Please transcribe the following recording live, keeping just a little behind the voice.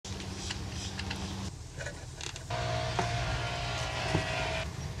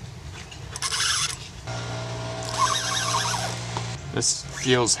This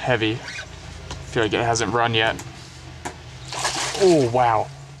feels heavy. I feel like it hasn't run yet. Oh, wow.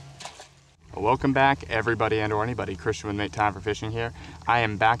 Welcome back, everybody and or anybody. Christian with Make Time for Fishing here. I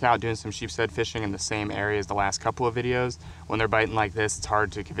am back out doing some sheepshead fishing in the same area as the last couple of videos. When they're biting like this, it's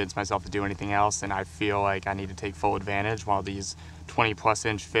hard to convince myself to do anything else, and I feel like I need to take full advantage while these 20+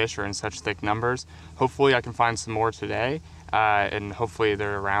 inch fish are in such thick numbers. Hopefully I can find some more today, and hopefully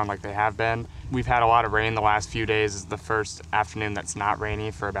they're around like they have been. We've had a lot of rain the last few days. This is the first afternoon that's not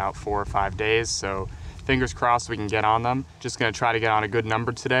rainy for about 4 or 5 days, so fingers crossed we can get on them. Just gonna try to get on a good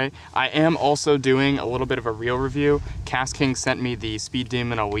number today. I am also doing a little bit of a reel review. KastKing sent me the Speed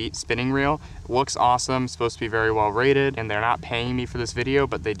Demon Elite spinning reel. It looks awesome, supposed to be very well rated, and they're not paying me for this video,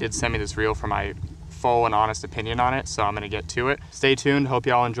 but they did send me this reel for my full and honest opinion on it, so I'm gonna get to it. Stay tuned, hope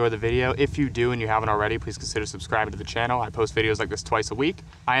y'all enjoy the video. If you do and you haven't already, please consider subscribing to the channel. I post videos like this twice a week.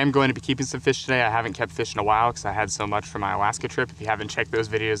 I am going to be keeping some fish today. I haven't kept fish in a while because I had so much for my Alaska trip. If you haven't checked those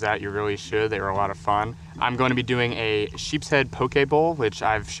videos out, you really should. They were a lot of fun. I'm going to be doing a sheepshead poke bowl, which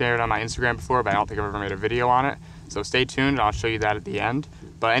I've shared on my Instagram before, but I don't think I've ever made a video on it. So stay tuned, I'll show you that at the end.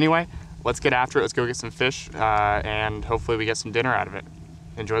 But anyway, let's get after it. Let's go get some fish, and hopefully we get some dinner out of it.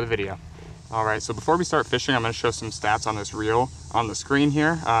 Enjoy the video. All right, so before we start fishing, I'm gonna show some stats on this reel on the screen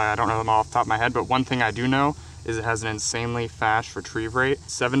here. I don't know them all off the top of my head, but one thing I do know is it has an insanely fast retrieve rate,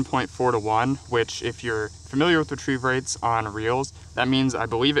 7.4 to 1, which if you're familiar with retrieve rates on reels, that means I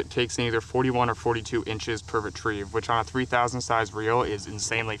believe it takes in either 41 or 42 inches per retrieve, which on a 3,000 size reel is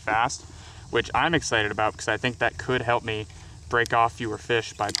insanely fast, which I'm excited about because I think that could help me break off fewer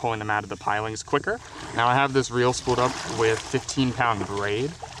fish by pulling them out of the pilings quicker. Now I have this reel spooled up with 15-pound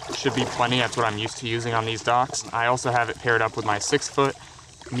braid. Should be plenty, that's what I'm used to using on these docks. I also have it paired up with my 6-foot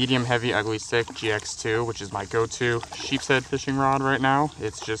medium heavy ugly stick GX2, which is my go-to sheepshead fishing rod right now.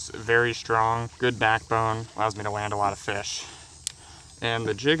 It's just very strong, good backbone, allows me to land a lot of fish. And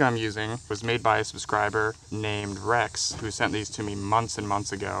the jig I'm using was made by a subscriber named Rex, who sent these to me months and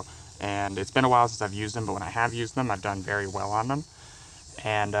months ago. And it's been a while since I've used them, but when I have used them, I've done very well on them.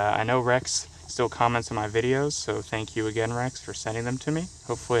 And I know Rex still comments on my videos, so thank you again, Rex, for sending them to me.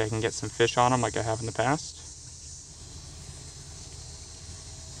 Hopefully I can get some fish on them like I have in the past.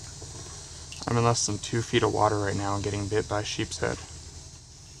 I'm in less than 2 feet of water right now and getting bit by sheepshead.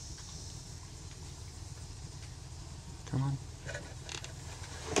 Come on.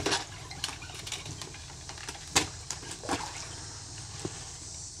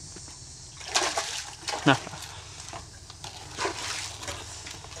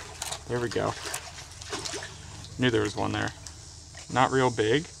 There we go. Knew there was one there. Not real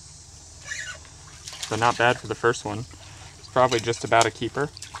big, but not bad for the first one. It's probably just about a keeper.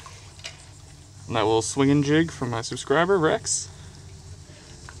 And that little swinging jig from my subscriber, Rex.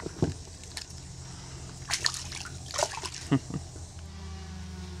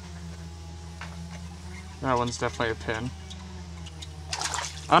 That one's definitely a pin.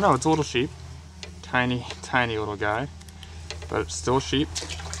 Oh no, it's a little sheep. Tiny, tiny little guy. But it's still a sheep.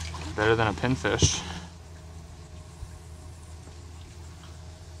 Better than a pinfish.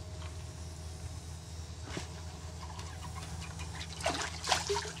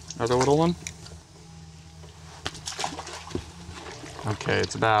 Another little one. Okay,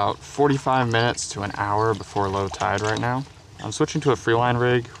 it's about 45 minutes to an hour before low tide right now. I'm switching to a freeline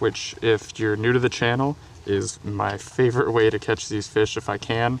rig, which if you're new to the channel, is my favorite way to catch these fish if I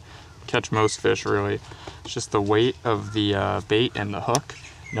can. Catch most fish really. It's just the weight of the bait and the hook.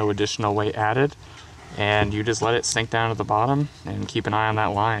 No additional weight added, and you just let it sink down to the bottom and keep an eye on that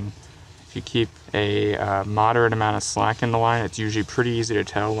line. If you keep a moderate amount of slack in the line, it's usually pretty easy to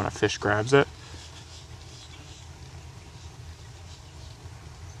tell when a fish grabs it.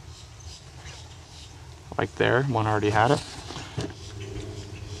 Like there, one already had it.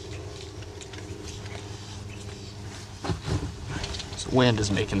 So wind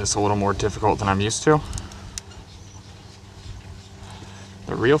is making this a little more difficult than I'm used to.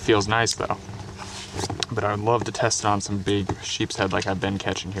 The reel feels nice though, but I would love to test it on some big sheepshead like I've been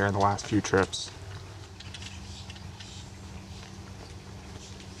catching here in the last few trips.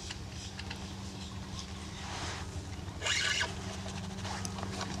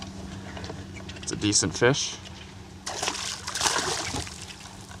 It's a decent fish.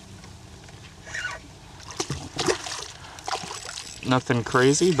 Nothing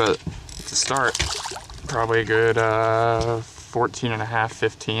crazy, but it's a start. Probably a good 14 and a half,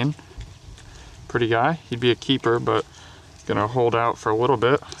 15. Pretty guy. He'd be a keeper, but gonna hold out for a little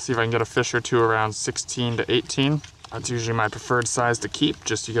bit. See if I can get a fish or two around 16 to 18. That's usually my preferred size to keep,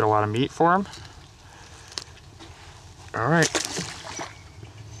 just to get a lot of meat for him. All right.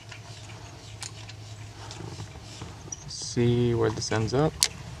 see where this ends up.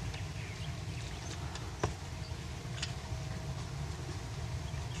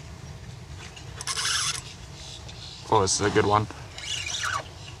 Oh, this is a good one.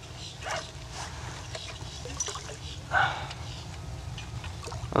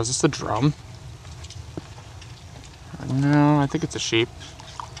 Oh, is this a drum? No, I think it's a sheep.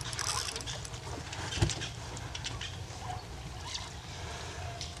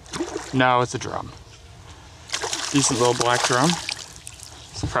 No, it's a drum. Decent little black drum.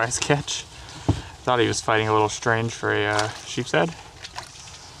 Surprise catch. Thought he was fighting a little strange for a sheep's head.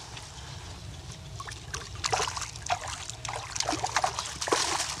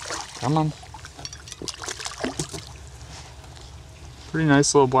 Come on. Pretty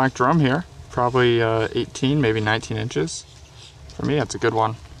nice little black drum here. Probably 18, maybe 19 inches. For me, that's a good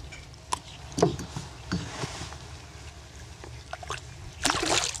one.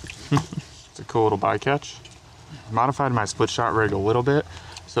 It's a cool little bycatch. Modified my split shot rig a little bit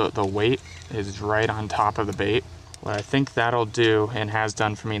so that the weight is right on top of the bait. What I think that'll do, and has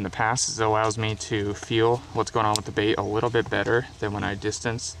done for me in the past, is it allows me to feel what's going on with the bait a little bit better than when I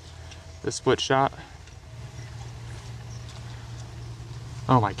distance the split shot.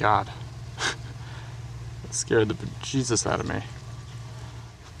 Oh my god. That scared the bejesus out of me.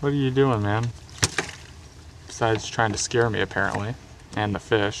 What are you doing, man? Besides trying to scare me, apparently. And the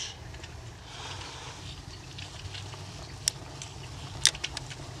fish.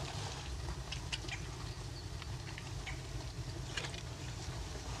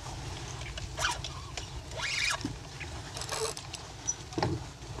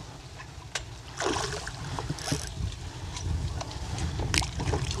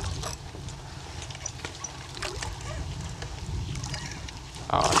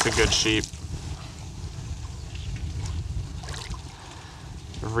 Oh, it's a good sheep.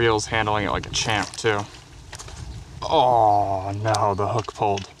 The reel's handling it like a champ, too. Oh, no, the hook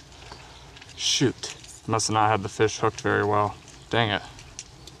pulled. Shoot. Must have not had the fish hooked very well. Dang it.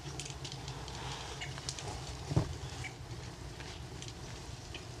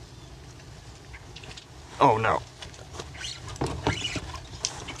 Oh, no.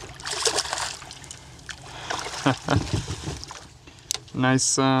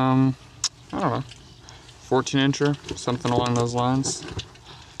 Nice, I don't know, 14-incher, something along those lines.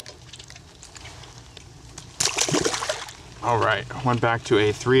 All right, went back to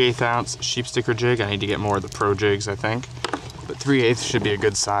a 3/8 ounce sheep sticker jig. I need to get more of the pro jigs, I think. But 3/8 should be a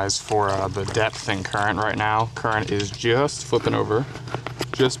good size for the depth and current right now. Current is just flipping over,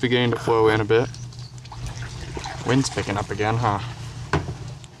 just beginning to flow in a bit. Wind's picking up again, huh?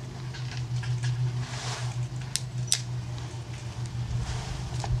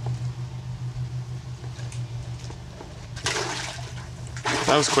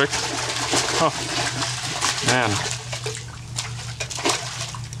 That was quick. Oh, man.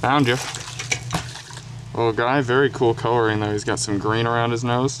 Found you. Little guy, very cool coloring though. He's got some green around his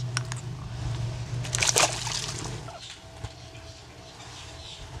nose.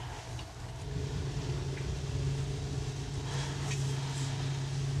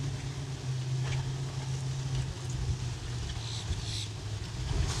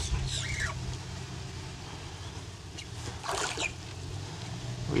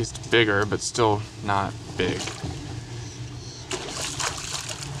 At least bigger, but still not big.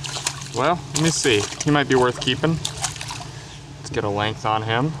 Well, let me see. He might be worth keeping. Let's get a length on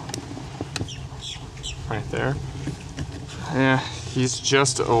him. Right there. Yeah, he's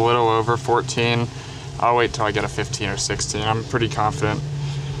just a little over 14. I'll wait till I get a 15 or 16. I'm pretty confident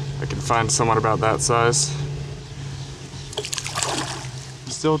I can find someone about that size.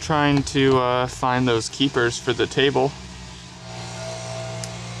 Still trying to find those keepers for the table.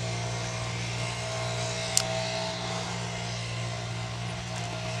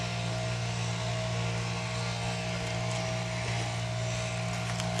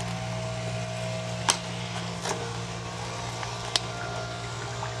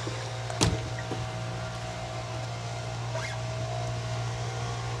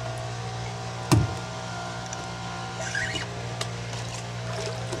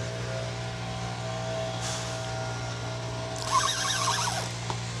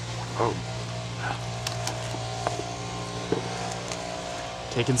 Oh.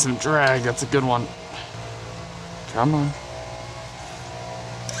 Taking some drag, that's a good one. Come on.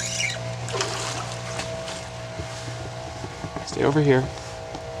 Stay over here.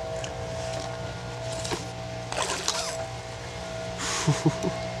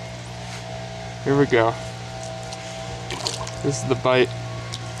 Here we go. This is the bite.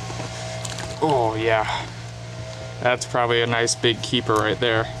 Oh yeah. That's probably a nice big keeper right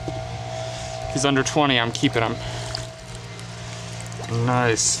there. If he's under 20, I'm keeping him.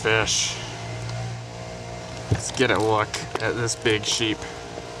 Nice fish. Let's get a look at this big sheep.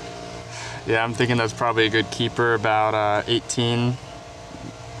 Yeah, I'm thinking that's probably a good keeper, about 18,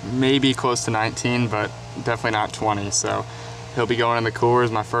 maybe close to 19, but definitely not 20. So he'll be going in the cooler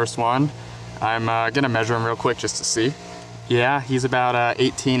as my first one. I'm gonna measure him real quick just to see. Yeah, he's about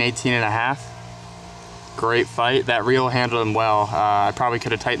 18 and a half. Great fight. That reel handled him well. I probably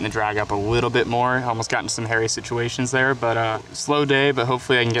could have tightened the drag up a little bit more. Almost got into some hairy situations there, but slow day, but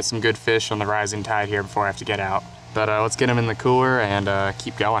hopefully I can get some good fish on the rising tide here before I have to get out. But let's get him in the cooler and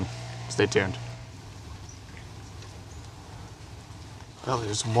keep going. Stay tuned. Well,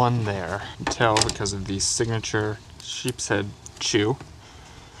 there's one there. You can tell because of the signature sheep's head chew.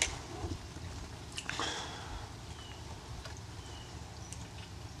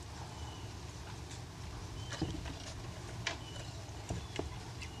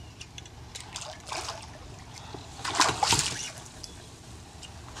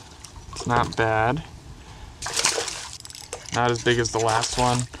 It's not bad. Not as big as the last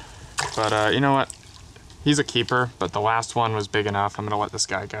one, but you know what? He's a keeper, but the last one was big enough. I'm gonna let this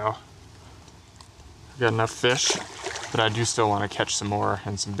guy go. I've got enough fish, but I do still want to catch some more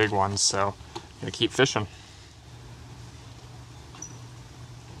and some big ones, so I'm gonna keep fishing.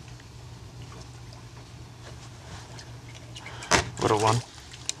 Little one.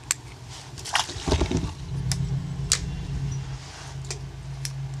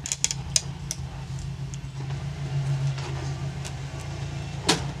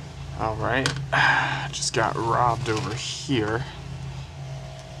 All right, just got robbed over here.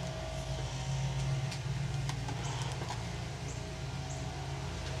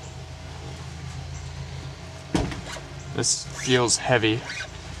 This feels heavy. I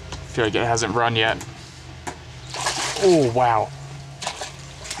feel like it hasn't run yet. Oh, wow.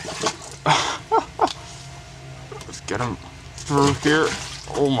 Let's get him through here.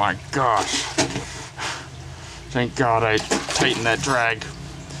 Oh my gosh. Thank God I tightened that drag.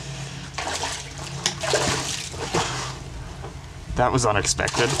 That was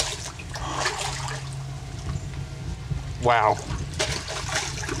unexpected. Wow.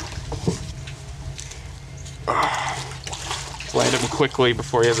 Land him quickly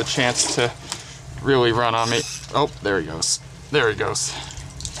before he has a chance to really run on me. Oh, there he goes. There he goes.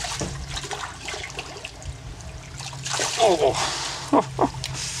 Oh.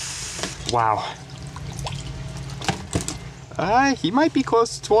 Wow. He might be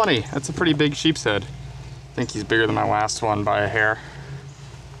close to 20. That's a pretty big sheep's head. I think he's bigger than my last one by a hair.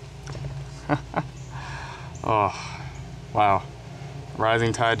 Oh, wow.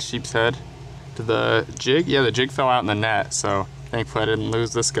 Rising tide sheep's head. To the jig? Yeah, the jig fell out in the net, so thankfully I didn't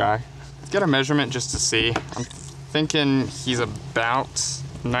lose this guy. Let's get a measurement just to see. I'm thinking he's about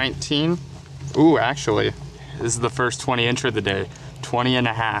 19. Ooh, actually, this is the first 20-incher of the day. 20 and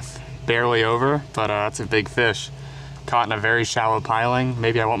a half. Barely over, but that's a big fish. Caught in a very shallow piling.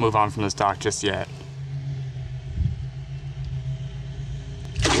 Maybe I won't move on from this dock just yet.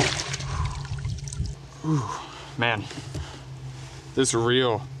 Ooh, man, this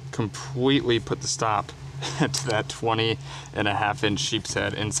reel completely put the stop to that 20 and a half inch sheep's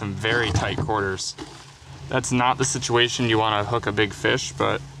head in some very tight quarters. That's not the situation you want to hook a big fish,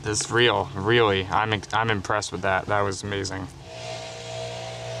 but this reel, really, I'm impressed with that. That was amazing.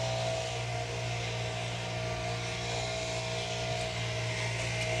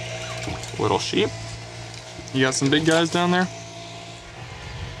 Little sheep. You got some big guys down there?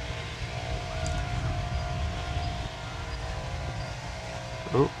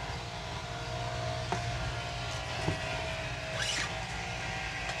 Oh.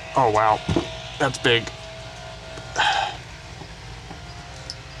 Oh, wow. That's big.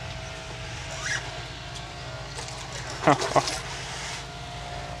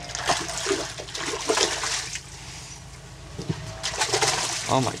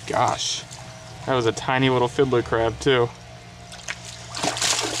 Oh my gosh. That was a tiny little fiddler crab too.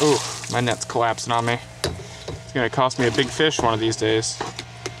 Ooh, my net's collapsing on me. It's gonna cost me a big fish one of these days.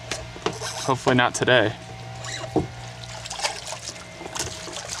 Hopefully not today.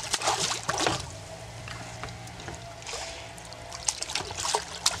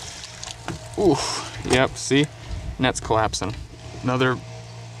 Ooh, yep, see? Net's collapsing. Another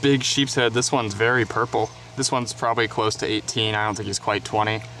big sheep's head. This one's very purple. This one's probably close to 18. I don't think he's quite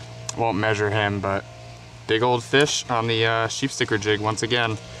 20. Won't measure him, but big old fish on the sheep sticker jig once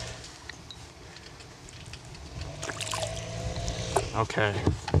again. Okay,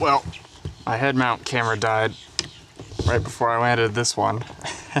 well, my head mount camera died right before I landed this one.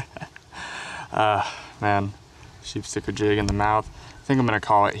 Man, sheep sticker jig in the mouth. I think I'm gonna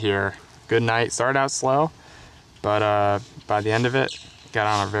call it here. Good night. Started out slow, but by the end of it, got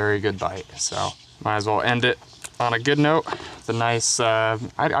on a very good bite. So might as well end it on a good note. The nice,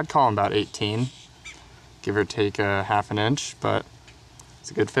 I'd call them about 18, give or take a half an inch, but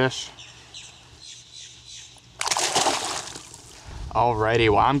it's a good fish. Alrighty,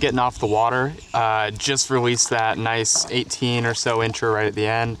 well, I'm getting off the water. Just released that nice 18 or so incher right at the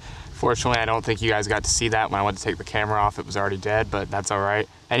end. Fortunately, I don't think you guys got to see that when I went to take the camera off. It was already dead, but that's all right.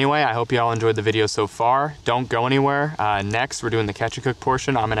 Anyway, I hope you all enjoyed the video so far. Don't go anywhere. Next, we're doing the catch and cook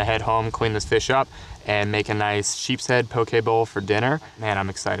portion. I'm gonna head home, clean this fish up, and make a nice sheep's head poke bowl for dinner. Man, I'm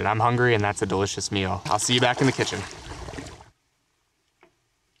excited. I'm hungry, and that's a delicious meal. I'll see you back in the kitchen.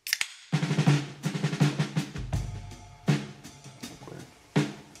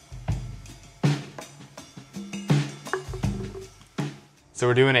 So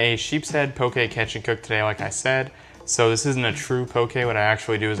we're doing a sheep's head poke catch and cook today, like I said. So this isn't a true poke. What I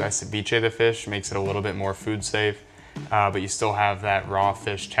actually do is I ceviche the fish, makes it a little bit more food safe, but you still have that raw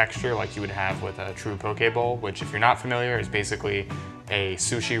fish texture like you would have with a true poke bowl, which if you're not familiar is basically a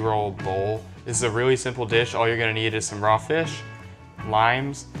sushi roll bowl. This is a really simple dish. All you're gonna need is some raw fish,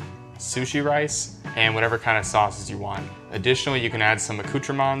 limes, sushi rice, and whatever kind of sauces you want. Additionally, you can add some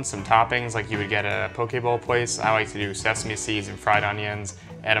accoutrements, some toppings like you would get at a poke bowl place. I like to do sesame seeds and fried onions,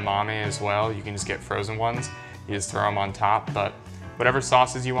 edamame as well. You can just get frozen ones. You just throw them on top, but whatever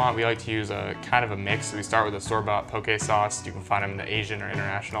sauces you want, we like to use a kind of a mix. So we start with a store-bought poke sauce. You can find them in the Asian or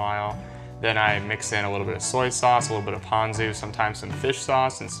international aisle. Then I mix in a little bit of soy sauce, a little bit of ponzu, sometimes some fish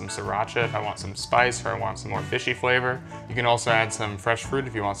sauce and some sriracha if I want some spice or I want some more fishy flavor. You can also add some fresh fruit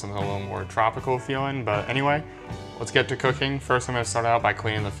if you want something a little more tropical feeling. But anyway, let's get to cooking. First, I'm gonna start out by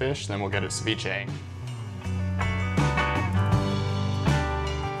cleaning the fish, then we'll get it ceviche.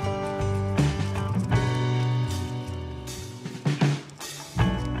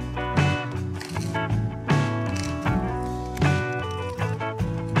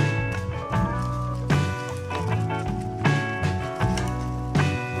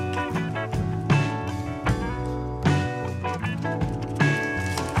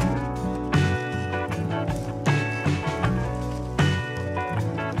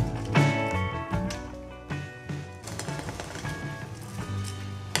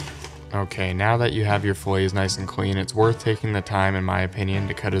 Okay, now that you have your fillets nice and clean, it's worth taking the time, in my opinion,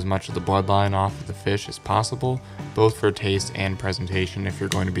 to cut as much of the bloodline off of the fish as possible, both for taste and presentation if you're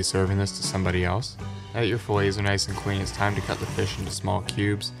going to be serving this to somebody else. Now that your fillets are nice and clean, it's time to cut the fish into small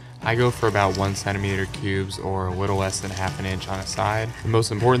cubes. I go for about 1 centimeter cubes or a little less than half an inch on a side. The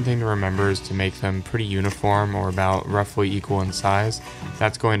most important thing to remember is to make them pretty uniform or about roughly equal in size.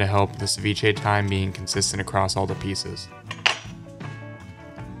 That's going to help the ceviche time being consistent across all the pieces.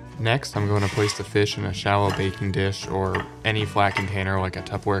 Next, I'm going to place the fish in a shallow baking dish or any flat container like a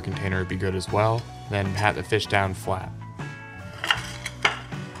Tupperware container would be good as well. Then pat the fish down flat.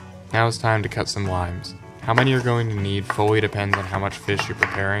 Now it's time to cut some limes. How many you're going to need fully depends on how much fish you're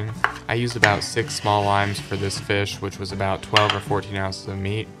preparing. I used about 6 small limes for this fish, which was about 12 or 14 ounces of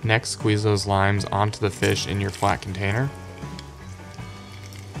meat. Next, squeeze those limes onto the fish in your flat container.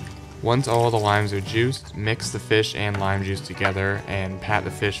 Once all the limes are juiced, mix the fish and lime juice together and pat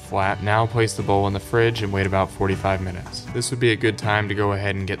the fish flat. Now place the bowl in the fridge and wait about 45 minutes. This would be a good time to go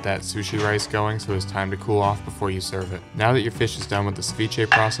ahead and get that sushi rice going so it's time to cool off before you serve it. Now that your fish is done with the ceviche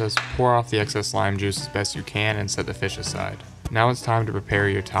process, pour off the excess lime juice as best you can and set the fish aside. Now it's time to prepare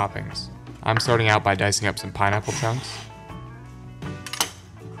your toppings. I'm starting out by dicing up some pineapple chunks.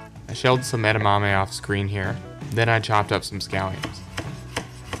 I shelled some edamame off screen here. Then I chopped up some scallions.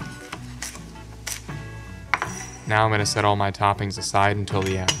 Now I'm going to set all my toppings aside until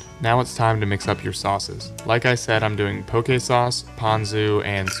the end. Now it's time to mix up your sauces. Like I said, I'm doing poke sauce, ponzu,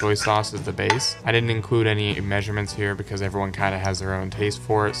 and soy sauce as the base. I didn't include any measurements here because everyone kind of has their own taste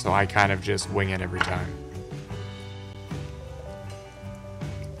for it, so I kind of just wing it every time.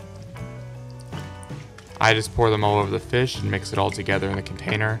 I just pour them all over the fish and mix it all together in the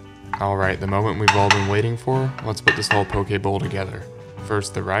container. Alright, the moment we've all been waiting for, let's put this whole poke bowl together.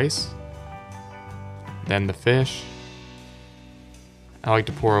 First the rice. Then the fish. I like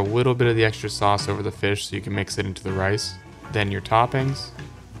to pour a little bit of the extra sauce over the fish so you can mix it into the rice. Then your toppings.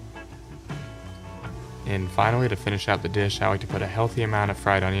 And finally, to finish out the dish, I like to put a healthy amount of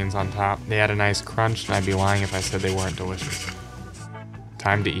fried onions on top. They add a nice crunch, and I'd be lying if I said they weren't delicious.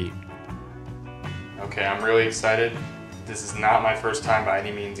 Time to eat. Okay, I'm really excited. This is not my first time by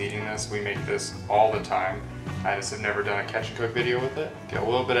any means eating this. We make this all the time. I just have never done a catch and cook video with it. Get a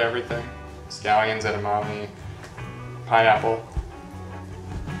little bit of everything. Scallions, edamame, pineapple,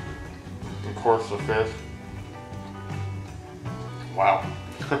 of course the fish. Wow.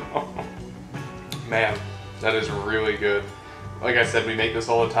 Man, That is really good. Like I said, we make this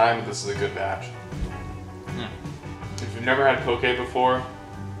all the time, but this is a good batch. If you've never had poke before,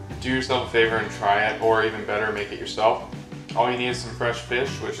 do yourself a favor and try it, or even better, make it yourself. All you need is some fresh fish,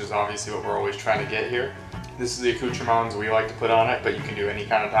 which is obviously what we're always trying to get here. This is the accoutrements we like to put on it, but you can do any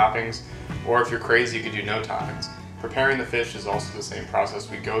kind of toppings, or if you're crazy, you can do no toppings. Preparing the fish is also the same process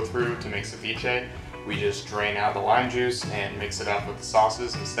we go through to make ceviche. We just drain out the lime juice and mix it up with the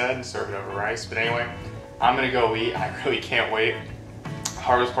sauces instead and serve it over rice. But anyway, I'm gonna go eat. I really can't wait. The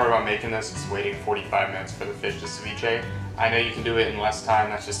hardest part about making this is waiting 45 minutes for the fish to ceviche. I know you can do it in less time.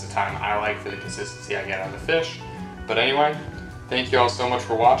 That's just the time I like for the consistency I get out of the fish. But anyway, thank you all so much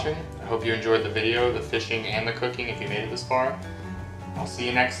for watching. I hope you enjoyed the video, the fishing and the cooking if you made it this far. I'll see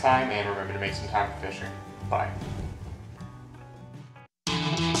you next time, and remember to make some time for fishing. Bye.